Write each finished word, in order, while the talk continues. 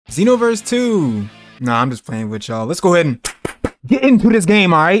Xenoverse 2. Nah, I'm just playing with y'all. Let's go ahead and get into this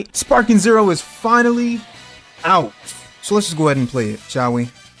game, alright? Sparking Zero is finally out. So let's just go ahead and play it, shall we? I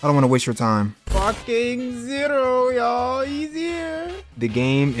don't want to waste your time. Sparking Zero, y'all. He's here. The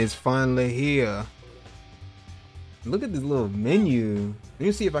game is finally here. Look at this little menu. Let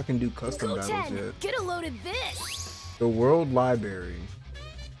me see if I can do custom battles yet. Get a load of this. The World Library.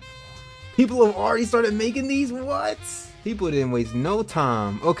 People have already started making these? What? People didn't waste no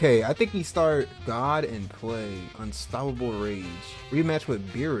time. Okay, I think we start God and play. Unstoppable Rage. Rematch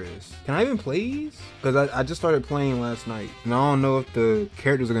with Beerus. Can I even play these? Because I just started playing last night. And I don't know if the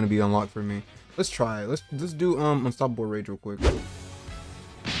characters are going to be unlocked for me. Let's try it. Let's do Unstoppable Rage real quick.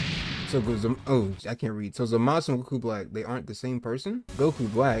 So oh, I can't read. So Zamasu and Goku Black, they aren't the same person? Goku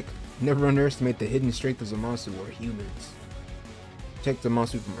Black, never underestimate the hidden strength of Zamasu or humans. Check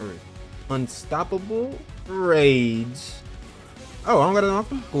Zamasu from Earth. Unstoppable Rage. Oh, I don't got an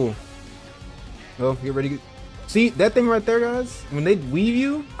offer? Cool. Well, get ready to get... See, that thing right there, guys? When they weave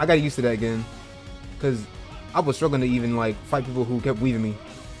you, I got used to that again. Because I was struggling to even, like, fight people who kept weaving me.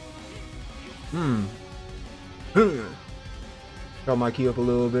 Got my key up a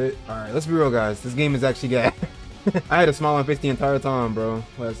little bit. Alright, let's be real, guys. This game is actually gas. I had a smile on face the entire time, bro,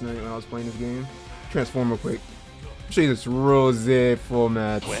 last night when I was playing this game. Transform real quick. Show you this rose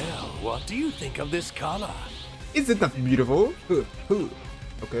format. Well, what do you think of this color? Isn't that beautiful?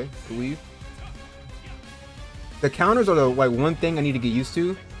 Okay, weave. The counters are the like one thing I need to get used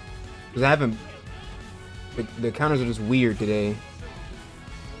to, because I haven't. The counters are just weird today.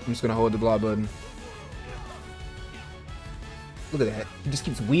 I'm just gonna hold the block button. Look at that. He just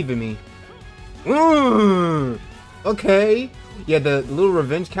keeps weaving me. Okay. Yeah, the little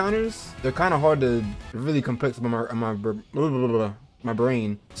revenge counters, they're kind of hard to really complex on my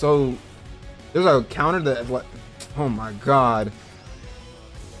brain. So there's a counter that, like, oh my god.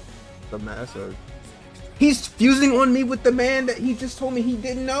 He's fusing on me with the man that he just told me he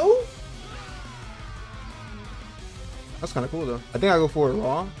didn't know? That's kind of cool though. I think I go for it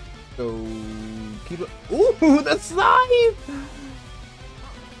raw. So keep it. Ooh, the slime!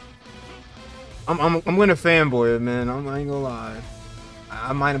 I'm gonna fanboy it, man. I ain't gonna lie.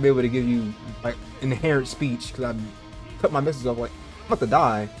 I might not be able to give you like inherent speech because I cut my message off like I'm about to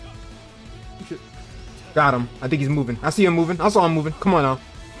die. Got him. I think he's moving. I see him moving. I saw him moving. Come on now.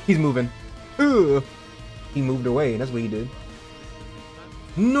 He's moving. Ugh. He moved away. That's what he did.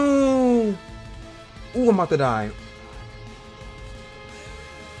 No. Ooh, I'm about to die.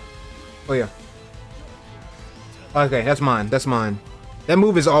 Oh yeah. Okay, that's mine. That's mine. That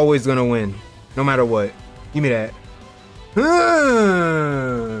move is always gonna win. No matter what. Give me that.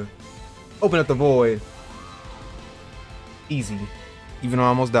 Open up the void. Easy. Even though I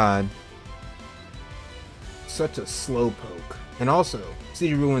almost died. Such a slow poke. And also,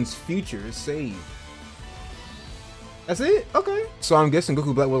 City Ruins future is saved. That's it? Okay. So I'm guessing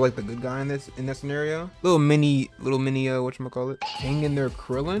Goku Black was like the good guy in that scenario. Little mini whatchamacallit. Hanging there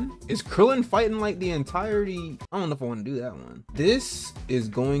Krillin? Is Krillin fighting like the entirety? I don't know if I want to do that one. This is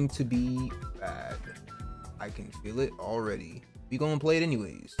going to be bad. I can feel it already. We gonna play it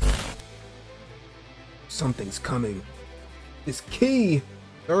anyways. Something's coming. This key.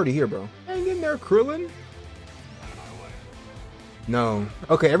 They're already here, bro. Hanging there Krillin? No.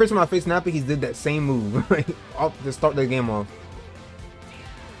 Okay, every time I face Nappy, he's did that same move. To start the game off.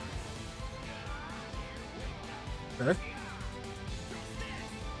 Okay.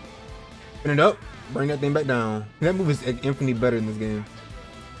 Spin it up. Bring that thing back down. That move is infinitely better in this game.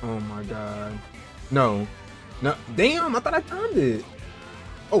 Oh my god. No. No. Damn, I thought I timed it.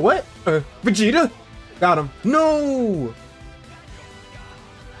 Oh, what? Vegeta? Got him. No!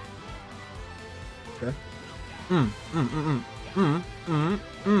 Okay.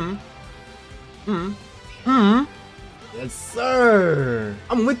 Yes, sir.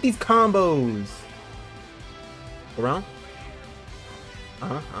 I'm with these combos. Around.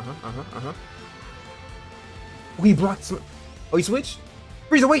 Oh, he blocked some. Oh, he switched.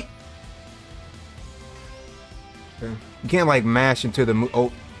 Frieza, wait. Okay. You can't like mash into the move. Oh,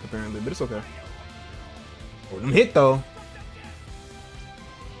 apparently, but it's okay. Oh, them hit though.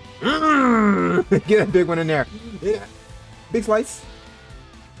 Get a big one in there. Yeah. Big slice.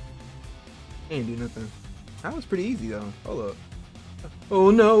 Ain't do nothing. That was pretty easy though. Hold up.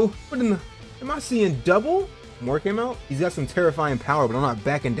 Oh no. What in the... Am I seeing double? More came out? He's got some terrifying power, but I'm not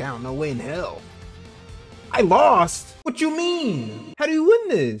backing down. No way in hell. I lost? What you mean? How do you win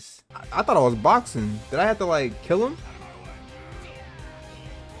this? I thought I was boxing. Did I have to like kill him?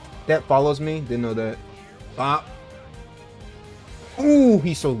 That follows me. Didn't know that. Bop. Ooh,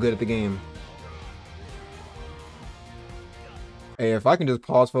 he's so good at the game. Hey, if I can just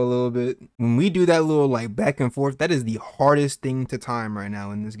pause for a little bit. When we do that little like back and forth, that is the hardest thing to time right now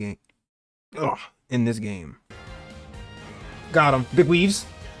in this game. Ugh, in this game. Got him. Big weaves.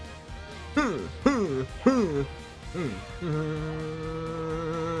 Oh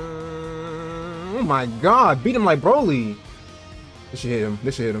my god, beat him like Broly. This should hit him.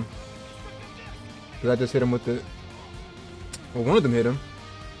 This should hit him. Did I just hit him with the... Well, one of them hit him.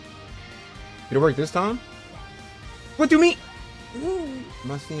 Did it work this time? What do you mean?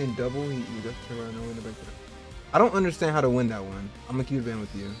 Am I seeing double? I don't understand how to win that one. I'm gonna keep it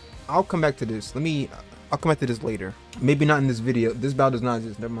with you. I'll come back to this. I'll come back to this later. Maybe not in this video. This battle does not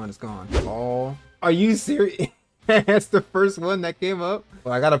exist. Never mind, it's gone. Oh, are you serious? That's the first one that came up.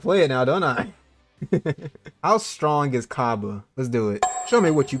 Well, I gotta play it now, don't I? How strong is Kaba? Let's do it. Show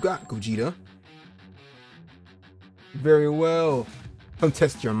me what you got, Gogeta. Very well. Come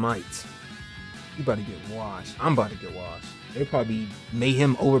test your might. You about to get washed. I'm about to get washed. They probably made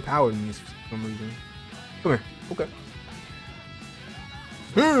him overpowered me for some reason. Come here. Okay.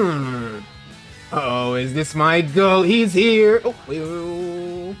 Oh, is this my goal? He's here. Oh, wait.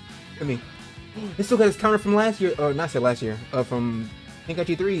 Let me. He still got his counter from last year. Or not say last year. From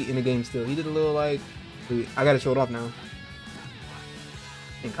Tenkaichi 3 in the game still. He did a little like. Wait, I gotta show it off now.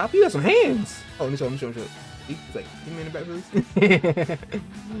 And Copy has some hands. Oh, let me show him. He's like, give me in the back, please.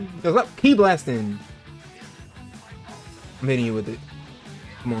 Yo, stop key blasting. I'm hitting you with it.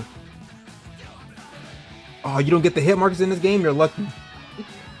 Come on. Oh, you don't get the hit markers in this game? You're lucky.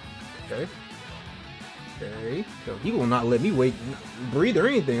 Okay. So he will not let me wait, breathe or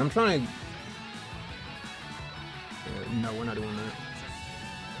anything. I'm trying to... no, we're not doing that.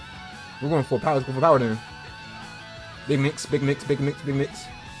 We're going for power. Let's go for power then. Big mix.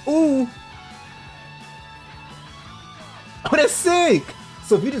 Ooh! Oh, that's sick!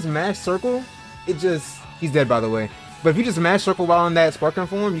 So if you just mash circle, it just... He's dead, by the way. But if you just mash circle while in that sparking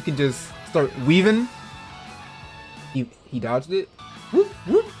form, you can just start weaving. He dodged it.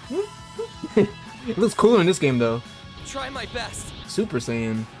 It looks cool in this game, though. Try my best. Super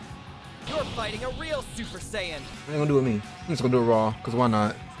Saiyan. You're fighting a real Super Saiyan. I ain't gonna do it with me. I'm just gonna do it raw, because why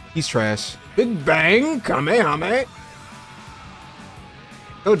not? He's trash. Big Bang! Kamehameha!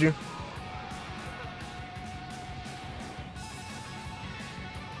 Told you.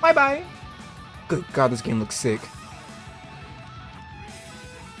 Bye-bye! Good God, this game looks sick.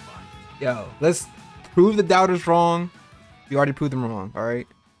 Yo, let's prove the doubters wrong. We already proved them wrong, alright?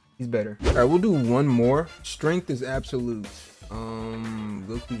 He's better. Alright, we'll do one more. Strength is absolute.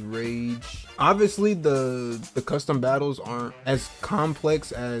 Goku's Rage. Obviously, the custom battles aren't as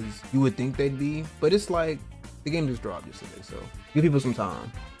complex as you would think they'd be, but it's like, the game just dropped yesterday, so give people some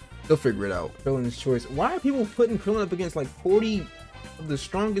time. They'll figure it out. Krillin's choice. Why are people putting Krillin up against like 40 of the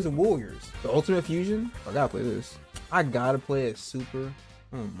strongest warriors? The Ultimate Fusion? I gotta play this. I gotta play it Super.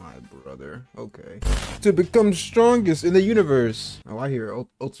 Oh my brother. Okay. To become strongest in the universe. Oh, I hear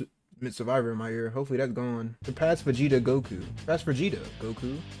Ultimate Survivor in my ear. Hopefully that's gone. Surpass Vegeta Goku. Surpass Vegeta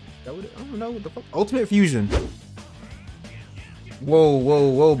Goku. That would, I don't know what the fuck. Ultimate Fusion.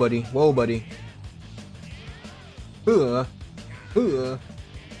 Whoa, buddy. Whoa, buddy.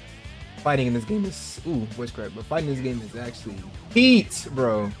 Fighting in this game is voice crack, but fighting in this game is actually heat,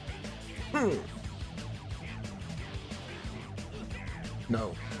 bro.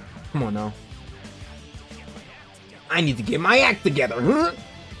 No. Come on now. I need to get my act together.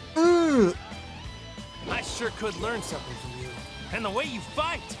 I sure could learn something from you. And the way you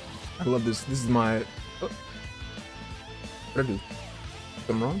fight. I love this. This is my... Oh. What'd I do?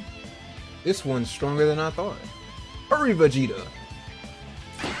 Something wrong? This one's stronger than I thought. Hurry, Vegeta.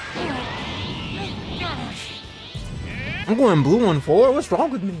 I'm going blue on 4? What's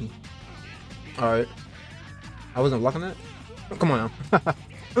wrong with me? Alright. I wasn't blocking that? Oh, come on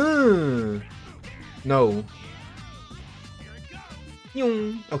now. No.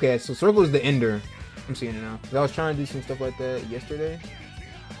 Okay, so circle is the ender. I'm seeing it now. I was trying to do some stuff like that yesterday.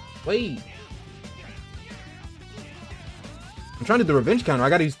 Wait. I'm trying to do the revenge counter. I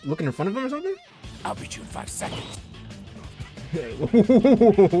gotta be looking in front of him or something? I'll beat you in 5 seconds.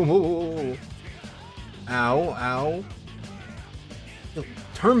 Ow.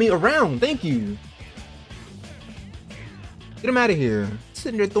 Turn me around. Thank you. Get him out of here.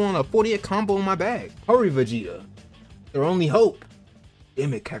 Sitting there throwing a 48 combo in my bag. Hurry, Vegeta. Their only hope.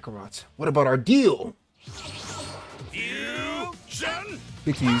 Damn it, Kakarot. What about our deal? Fusion.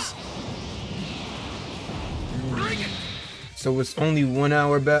 Big keys. So it's only 1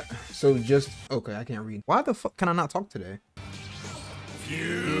 hour back. So just okay. I can't read. Why the fuck can I not talk today?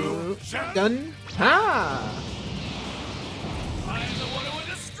 Fusion. Ha!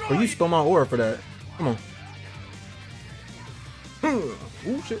 Or you stole my aura for that. Come on.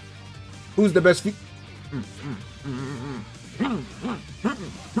 Ooh, shit. Who's the best?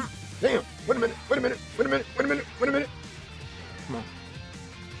 Damn. Wait a minute. Come on.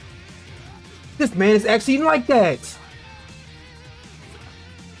 This man is actually like that.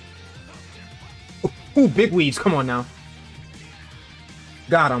 Ooh, big weaves. Come on now.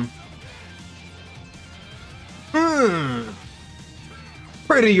 Got him.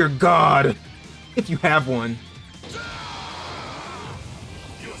 Pray to your god. If you have one.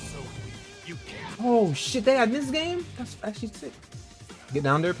 Oh shit, they had this game? That's actually sick. Get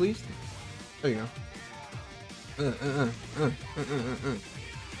down there, please. There you go.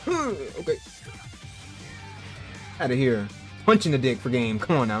 Okay. Out of here. Punching the dick for game.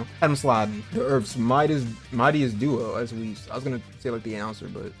 Come on now. Have him sliding. The Earth's mightiest duo, as we. I was gonna say like the announcer,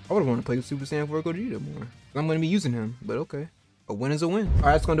 but I would want to play with Super Saiyan 4 Gogeta more. I'm gonna be using him, but okay. A win is a win. Alright,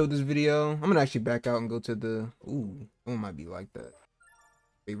 that's gonna do with this video. I'm gonna actually back out and go to the. Ooh, it might be like that.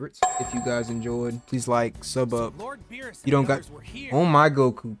 Favorites. If you guys enjoyed, please like, sub up. You don't got. Oh my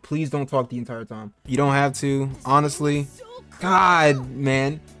Goku, please don't talk the entire time. You don't have to. Honestly, God,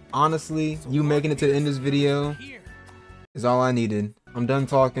 man. Honestly, you making it to the end of this video is all I needed. I'm done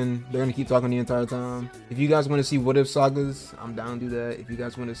talking. They're gonna keep talking the entire time. If you guys want to see what if sagas, I'm down to do that. If you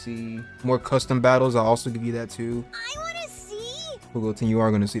guys want to see more custom battles, I'll also give you that too. I want to see. Google you are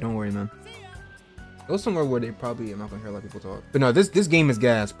gonna see. Don't worry, man. Go somewhere where they probably am not gonna hear a lot of people talk. But no, this game is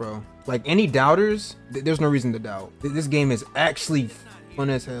gas, bro. Like any doubters, there's no reason to doubt. This game is actually fun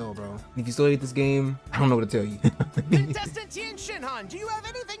as hell, bro. If you still hate this game, I don't know what to tell you. Shinhan, do you have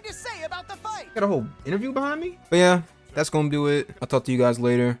anything to say about the fight? Got a whole interview behind me. But yeah, that's gonna do it. I'll talk to you guys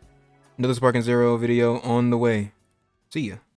later. Another Sparking Zero video on the way. See ya.